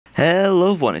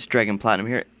Hello everyone, it's dragonplatinum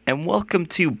here, and welcome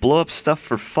to Blow Up Stuff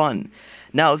for Fun.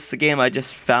 Now, this is a game I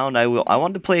just found. I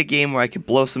wanted to play a game where I could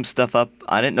blow some stuff up.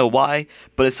 I didn't know why,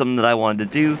 but it's something that I wanted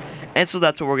to do, and so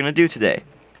that's what we're going to do today.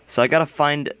 So I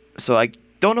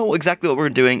don't know exactly what we're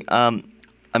doing. I'm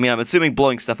assuming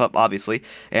blowing stuff up, obviously,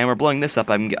 and we're blowing this up.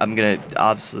 I'm going to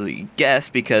obviously guess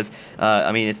because,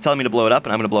 it's telling me to blow it up,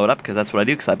 and I'm going to blow it up because that's what I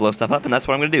do, because I blow stuff up, and that's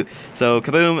what I'm going to do. So,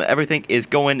 kaboom, everything is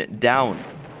going down.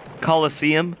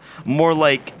 Coliseum, more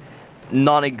like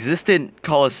non-existent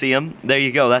Coliseum. There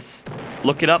you go.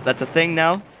 Look it up. That's a thing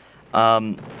now.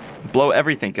 Blow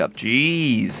everything up.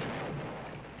 Jeez.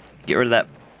 Get rid of that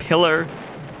pillar.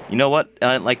 You know what?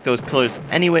 I didn't like those pillars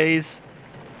anyways.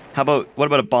 What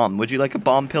about a bomb? Would you like a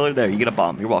bomb pillar? There, you get a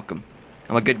bomb. You're welcome.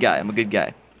 I'm a good guy.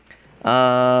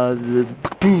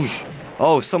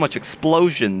 Oh, so much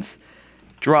explosions.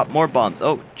 Drop more bombs.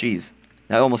 Oh, jeez.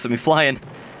 That almost sent me flying.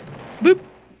 Boop.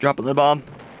 Drop another bomb.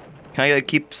 Can I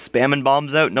keep spamming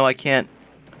bombs out? No, I can't.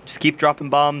 Just keep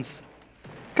dropping bombs.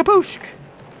 Kapoosh!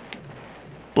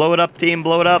 Blow it up, team.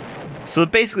 Blow it up. So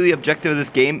basically the objective of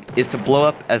this game is to blow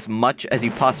up as much as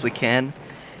you possibly can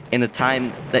in the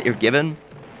time that you're given.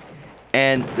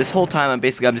 And this whole time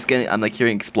I'm like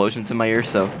hearing explosions in my ear,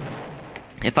 so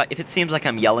if it seems like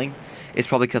I'm yelling, it's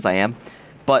probably because I am.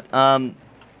 But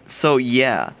so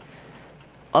yeah.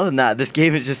 Other than that, this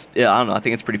game is just, I don't know, I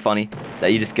think it's pretty funny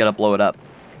that you just gotta blow it up.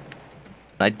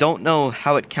 I don't know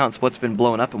how it counts what's been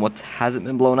blown up and what hasn't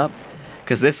been blown up,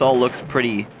 because this all looks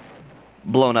pretty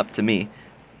blown up to me.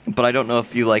 But I don't know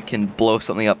if you can blow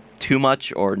something up too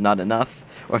much or not enough,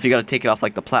 or if you gotta take it off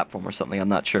like the platform or something. I'm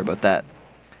not sure about that.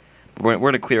 But we're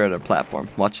gonna clear out our platform.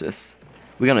 Watch this.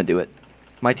 We're gonna do it.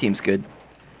 My team's good.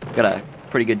 Got a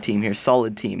pretty good team here,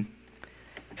 solid team.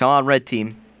 Come on, red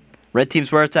team. Red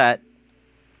team's where it's at.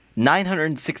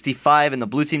 965 and the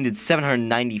blue team did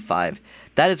 795.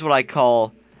 That is what I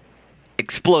call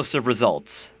explosive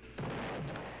results.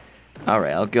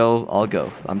 Alright, I'll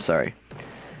go. I'm sorry.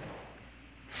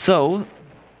 So,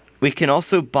 we can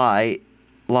also buy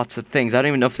lots of things. I don't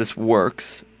even know if this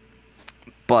works.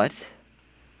 But,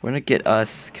 we're gonna get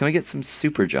us... Can we get some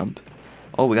super jump?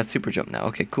 Oh, we got super jump now.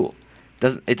 Okay, cool.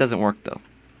 It doesn't work, though.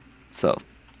 So,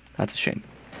 that's a shame.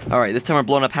 Alright, this time we're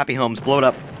blowing up happy homes. Blow it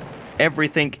up.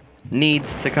 Everything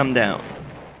needs to come down.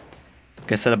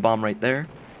 Gonna set a bomb right there.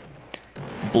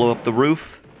 Blow up the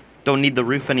roof. Don't need the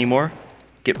roof anymore.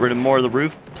 Get rid of more of the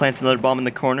roof. Plant another bomb in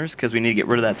the corners because we need to get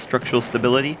rid of that structural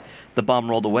stability. The bomb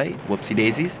rolled away. Whoopsie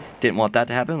daisies. Didn't want that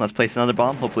to happen. Let's place another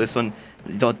bomb. Hopefully this one...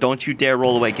 Don't you dare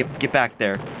roll away. Get back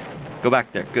there. Go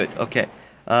back there. Good. Okay.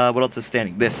 What else is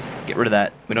standing? This. Get rid of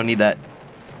that. We don't need that.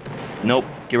 Nope.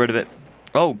 Get rid of it.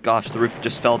 Oh gosh, the roof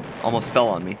just almost fell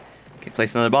on me. Okay,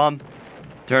 place another bomb.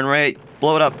 Turn right.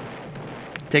 Blow it up.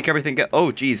 Take everything.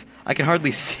 Oh, jeez. I can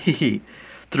hardly see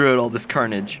throughout all this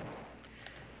carnage.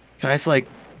 Can I just,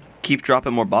 keep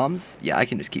dropping more bombs? Yeah, I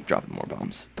can just keep dropping more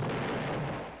bombs.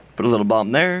 Put a little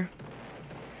bomb there.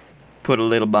 Put a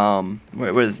little bomb...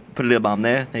 Put a little bomb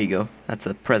there. There you go. That's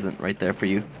a present right there for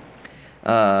you.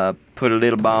 Put a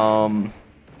little bomb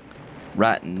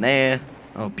right in there.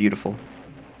 Oh, beautiful.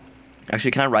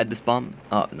 Actually, can I ride this bomb?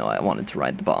 Oh, no, I wanted to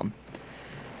ride the bomb.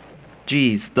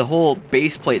 Jeez, the whole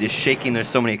base plate is shaking. There's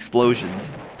so many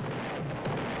explosions.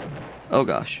 Oh,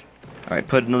 gosh. Alright,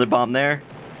 put another bomb there.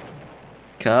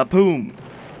 Kaboom!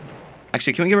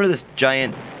 Actually, can we get rid of this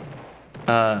giant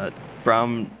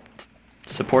brown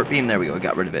support beam? There we go,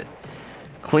 got rid of it.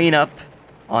 Clean up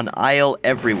on aisle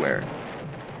everywhere.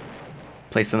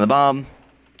 Place in the bomb.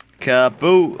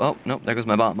 Kaboom! Oh, nope, there goes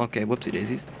my bomb. Okay, whoopsie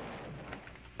daisies.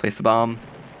 Place the bomb.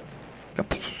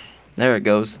 There it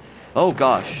goes. Oh,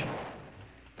 gosh.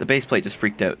 The base plate just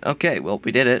freaked out. Okay, well,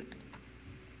 we did it.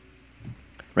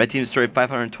 Red team destroyed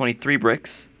 523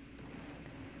 bricks.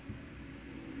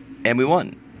 And we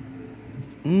won.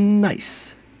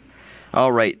 Nice.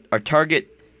 Alright, our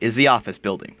target is the office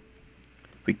building.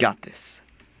 We got this.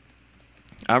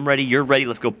 I'm ready, you're ready.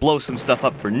 Let's go blow some stuff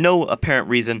up for no apparent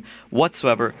reason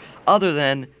whatsoever other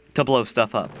than to blow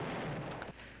stuff up.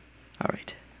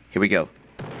 Alright, here we go.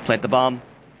 Plant the bomb.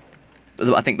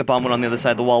 I think the bomb went on the other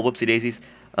side of the wall. Whoopsie daisies.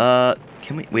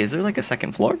 Wait, is there a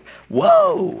second floor?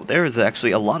 Whoa! There is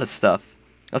actually a lot of stuff.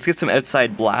 Let's get some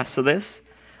outside blasts of this.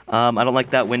 I don't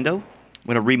like that window. I'm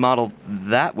gonna remodel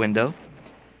that window.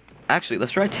 Actually,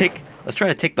 let's try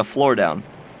to take the floor down.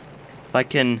 If I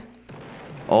can...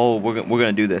 Oh, we're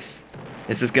gonna do this.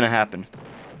 This is gonna happen.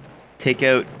 Take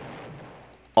out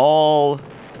all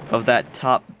of that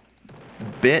top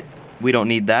bit. We don't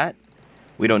need that.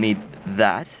 We don't need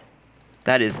that.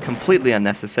 That is completely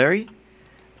unnecessary.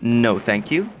 No,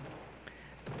 thank you.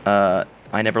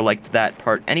 I never liked that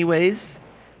part anyways.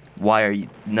 Why are you...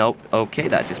 Nope. Okay,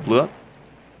 that just blew up.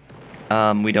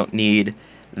 We don't need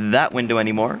that window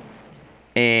anymore.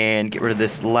 And get rid of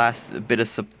this last bit of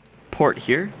support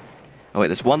here. Oh, wait,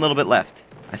 there's one little bit left,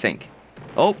 I think.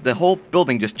 Oh, the whole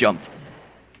building just jumped.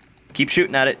 Keep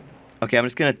shooting at it. Okay, I'm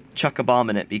just going to chuck a bomb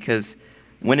in it because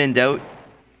when in doubt...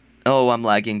 Oh, I'm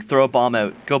lagging. Throw a bomb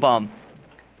out. Go bomb.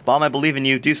 Bomb, I believe in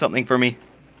you. Do something for me.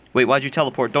 Wait, why'd you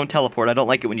teleport? Don't teleport. I don't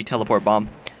like it when you teleport, bomb.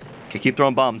 Okay, keep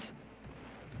throwing bombs.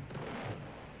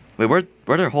 Wait, where'd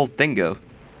our whole thing go?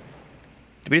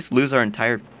 Did we just lose our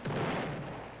entire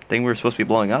thing we were supposed to be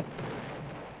blowing up?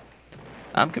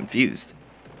 I'm confused.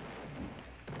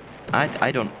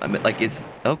 I don't... I mean, like, is...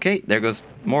 Okay, there goes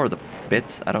more of the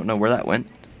bits. I don't know where that went.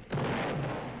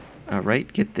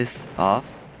 Alright, get this off.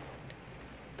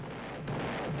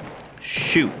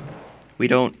 Shoot. We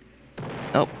don't...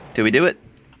 Oh, did we do it?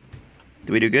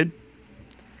 Did we do good?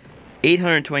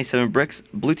 827 bricks.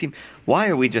 Blue team. Why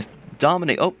are we just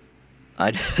dominating? Oh,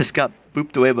 I just got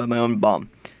booped away by my own bomb.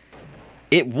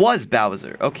 It was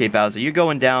Bowser. Okay, Bowser, you're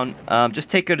going down. Just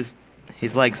take out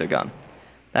his legs are gone.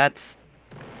 That's...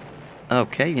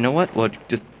 Okay, you know what? We'll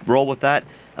just roll with that.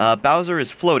 Bowser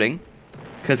is floating.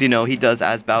 Because, you know, he does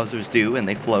as Bowsers do, and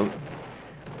they float.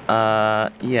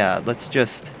 Yeah, let's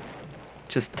just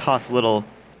toss a little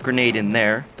grenade in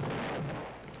there.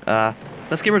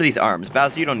 Let's get rid of these arms.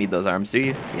 Bowser, you don't need those arms, do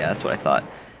you? Yeah, that's what I thought.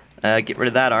 Get rid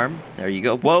of that arm. There you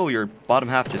go. Whoa, your bottom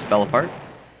half just fell apart.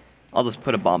 I'll just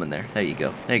put a bomb in there. There you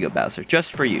go. There you go, Bowser.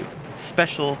 Just for you.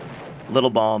 Special little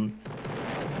bomb.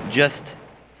 Just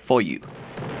for you.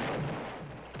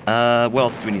 What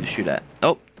else do we need to shoot at?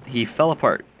 Oh, he fell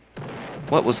apart.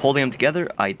 What was holding him together?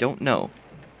 I don't know.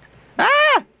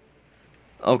 Ah!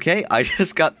 Okay, I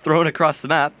just got thrown across the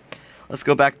map. Let's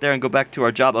go back there and go back to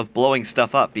our job of blowing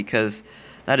stuff up because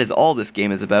that is all this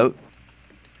game is about.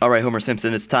 Alright, Homer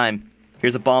Simpson, it's time.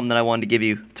 Here's a bomb that I wanted to give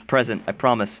you. It's a present, I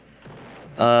promise.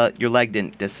 Your leg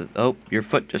didn't oh, your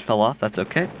foot just fell off. That's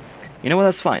okay. You know what?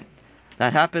 That's fine.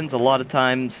 That happens a lot of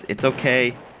times. It's okay.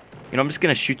 You know, I'm just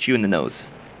going to shoot you in the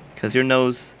nose. Because your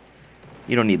nose...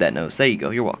 You don't need that nose. There you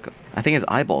go. You're welcome. I think his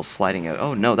eyeball's sliding out.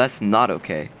 Oh, no, that's not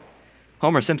okay.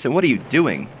 Homer Simpson, what are you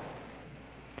doing?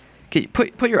 Can you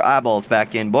put your eyeballs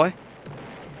back in, boy?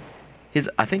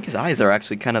 I think his eyes are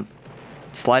actually kind of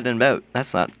sliding about.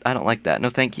 That's not... I don't like that.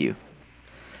 No, thank you.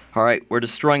 Alright, we're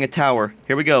destroying a tower.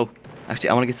 Here we go.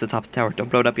 Actually, I want to get to the top of the tower. Don't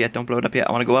blow it up yet. Don't blow it up yet.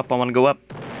 I want to go up. I want to go up.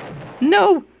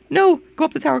 No! No! Go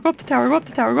up the tower. Go up the tower. Go up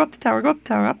the tower. Go up the tower. Go up the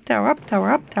tower. Up, tower, up,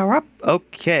 tower, up, tower, up.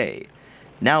 Okay.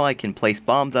 Now I can place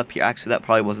bombs up here. Actually, that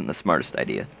probably wasn't the smartest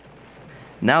idea.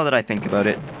 Now that I think about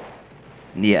it,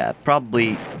 yeah,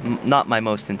 probably not my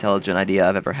most intelligent idea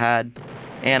I've ever had.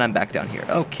 And I'm back down here.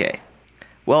 Okay.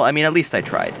 Well, I mean, at least I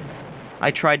tried.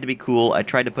 I tried to be cool. I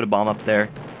tried to put a bomb up there.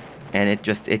 And it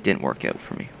didn't work out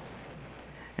for me.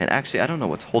 And actually, I don't know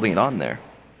what's holding it on there.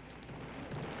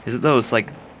 Is it those, like,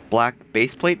 black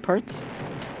base plate parts?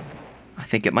 I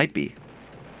think it might be.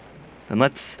 Then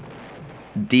let's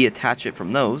deattach it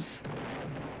from those.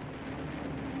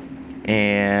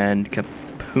 And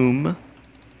kaboom.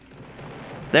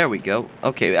 There we go.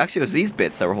 Okay, actually it was these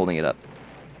bits that were holding it up.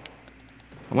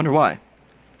 I wonder why.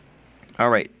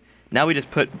 Alright, now we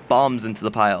just put bombs into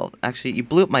the pile. Actually, you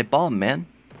blew up my bomb, man.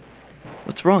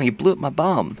 What's wrong? You blew up my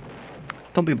bomb.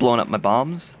 Don't be blowing up my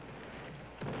bombs.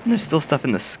 And there's still stuff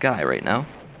in the sky right now.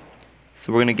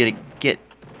 So we're gonna get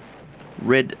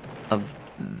rid of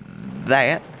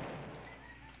that.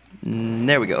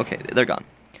 There we go. Okay, they're gone.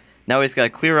 Now we just gotta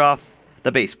clear off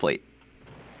the base plate.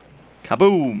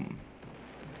 Kaboom!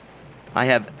 I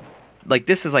have, like,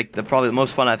 this is like probably the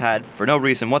most fun I've had for no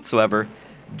reason whatsoever,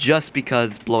 just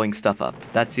because blowing stuff up.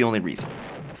 That's the only reason.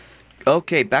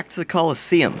 Okay, back to the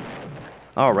Coliseum.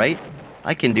 Alright,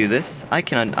 I can do this. I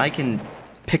can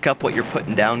pick up what you're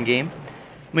putting down, game.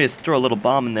 Let me just throw a little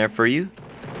bomb in there for you.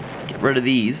 Get rid of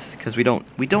these, because we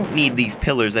don't need these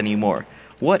pillars anymore.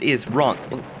 What is wrong?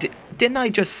 Didn't I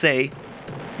just say,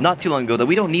 not too long ago, that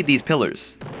we don't need these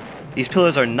pillars? These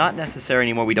pillars are not necessary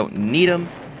anymore. We don't need them.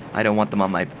 I don't want them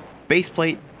on my base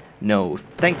plate. No,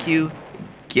 thank you.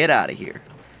 Get out of here.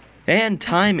 And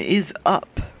time is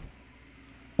up.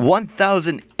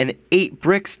 1,008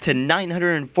 bricks to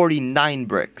 949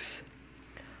 bricks.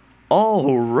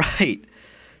 Alright.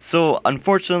 So,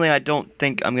 unfortunately, I don't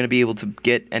think I'm going to be able to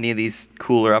get any of these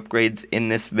cooler upgrades in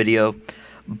this video.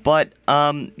 But,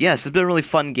 yes, it's been a really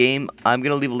fun game. I'm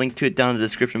going to leave a link to it down in the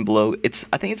description below.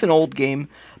 I think it's an old game,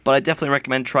 but I definitely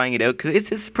recommend trying it out,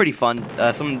 because it's pretty fun.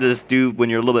 Something to just do when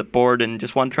you're a little bit bored and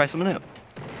just want to try something out.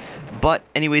 But,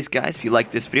 anyways, guys, if you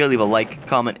like this video, leave a like,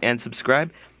 comment, and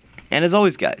subscribe. And as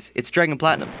always, guys, it's Dragon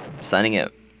Platinum, signing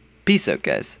out. Peace out,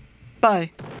 guys.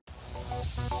 Bye.